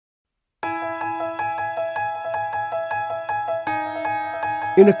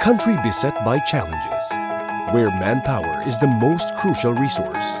In a country beset by challenges, where manpower is the most crucial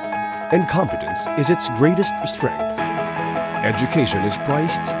resource and competence is its greatest strength, education is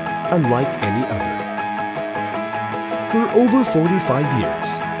priced unlike any other. For over 45 years,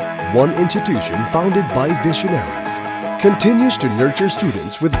 one institution founded by visionaries continues to nurture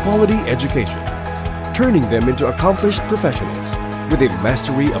students with quality education, turning them into accomplished professionals with a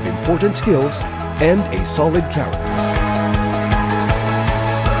mastery of important skills and a solid character.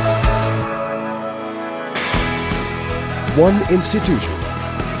 One institution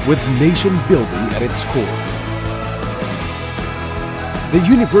with nation building at its core. The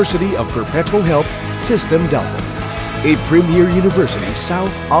University of Perpetual Health System Delta, a premier university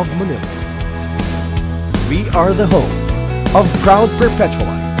south of Manila. We are the home of proud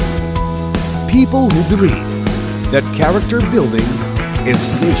Perpetualites, people who believe that character building is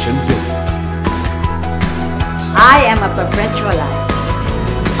nation building. I am a Perpetualite.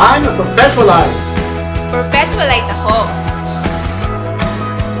 I'm a Perpetualite. Perpetualite ako.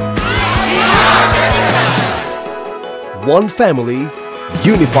 One family,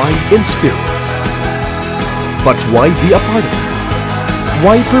 unified in spirit. But why be a part of it?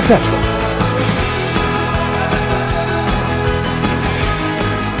 Why Perpetual?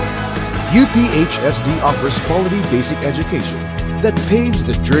 UPHSD offers quality basic education that paves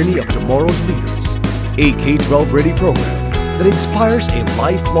the journey of tomorrow's leaders. A K-12 ready program that inspires a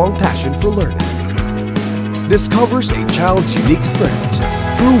lifelong passion for learning. Discovers a child's unique strengths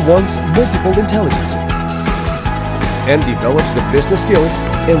through one's multiple intelligences. And develops the business skills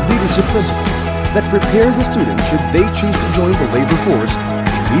and leadership principles that prepare the student should they choose to join the labor force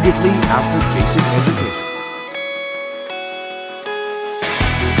immediately after basic education.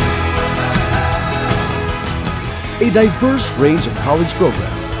 A diverse range of college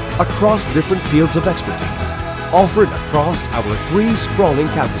programs across different fields of expertise offered across our 3 sprawling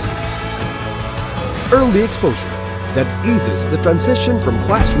campuses. Early exposure that eases the transition from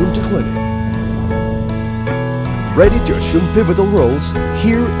classroom to clinic. Ready to assume pivotal roles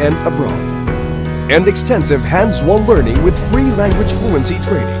here and abroad. And extensive hands-on learning with free language fluency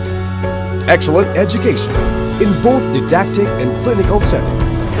training. Excellent education in both didactic and clinical settings.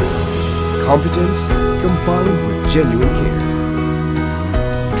 Competence combined with genuine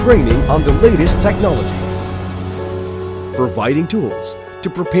care. Training on the latest technologies. Providing tools to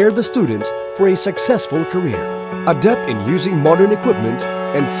prepare the student for a successful career. Adept in using modern equipment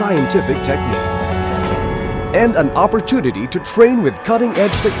and scientific techniques. And an opportunity to train with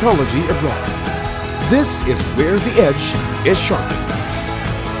cutting-edge technology abroad. This is where the edge is sharpened.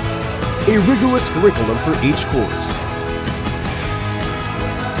 A rigorous curriculum for each course.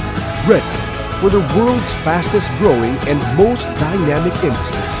 Ready for the world's fastest growing and most dynamic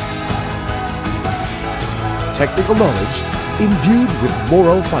industries. Technical knowledge imbued with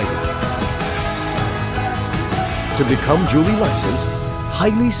moral fiber. To become duly licensed,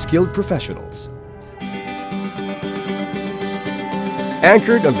 highly skilled professionals.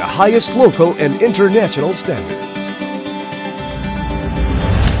 Anchored on the highest local and international standards.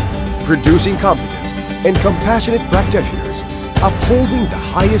 Producing competent and compassionate practitioners upholding the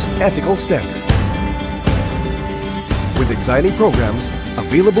highest ethical standards. With exciting programs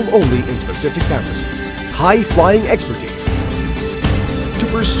available only in specific campuses. High-flying expertise to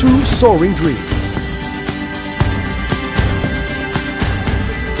pursue soaring dreams.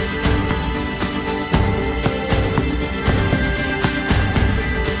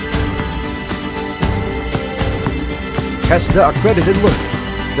 Test the accredited learning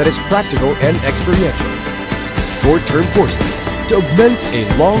that is practical and experiential. Short-term courses to augment a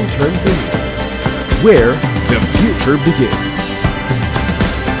long-term career where the future begins.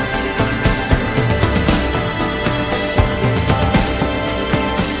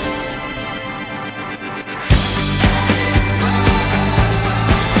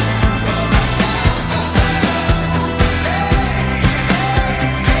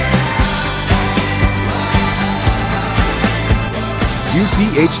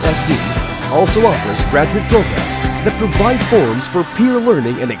 UPHSD also offers graduate programs that provide forums for peer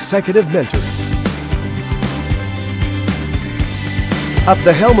learning and executive mentoring. At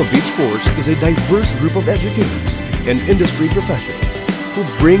the helm of each course is a diverse group of educators and industry professionals who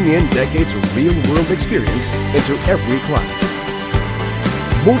bring in decades of real-world experience into every class,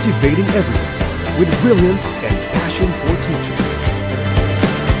 motivating everyone with brilliance and passion for teaching.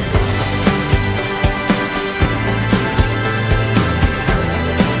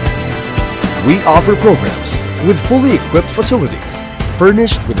 We offer programs with fully equipped facilities,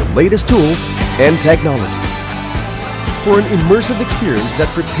 furnished with the latest tools and technology, for an immersive experience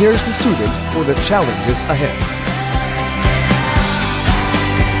that prepares the student for the challenges ahead.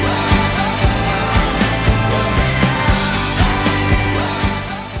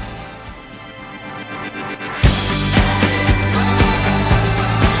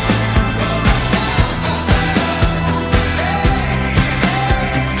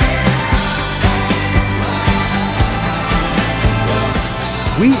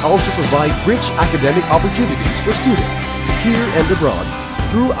 also provide rich academic opportunities for students here and abroad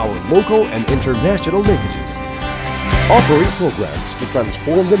through our local and international linkages, offering programs to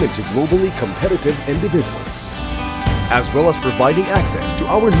transform them into globally competitive individuals, as well as providing access to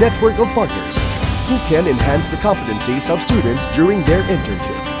our network of partners who can enhance the competencies of students during their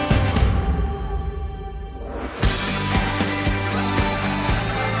internship.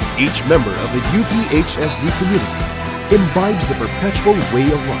 Each member of the UPHSD community imbibes the Perpetual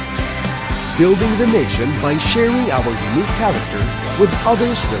way of life, building the nation by sharing our unique character with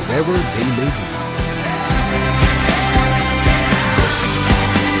others wherever they may be.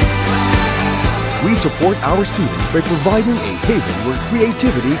 We support our students by providing a haven where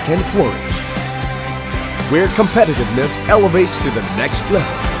creativity can flourish, where competitiveness elevates to the next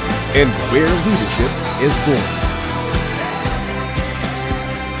level, and where leadership is born.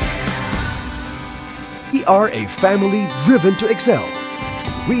 We are a family driven to excel,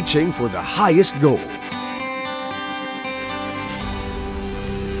 reaching for the highest goals.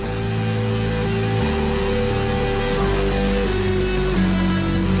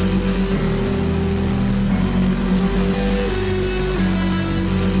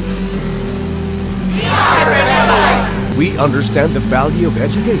 We understand the value of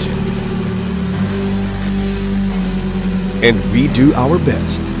education, and we do our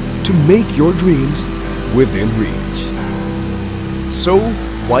best to make your dreams within reach. So,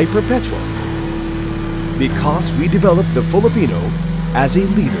 why Perpetual? Because we developed the Filipino as a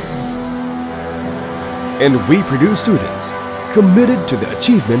leader. And we produce students committed to the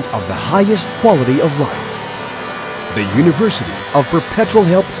achievement of the highest quality of life. The University of Perpetual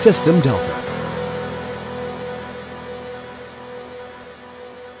Health System Delta.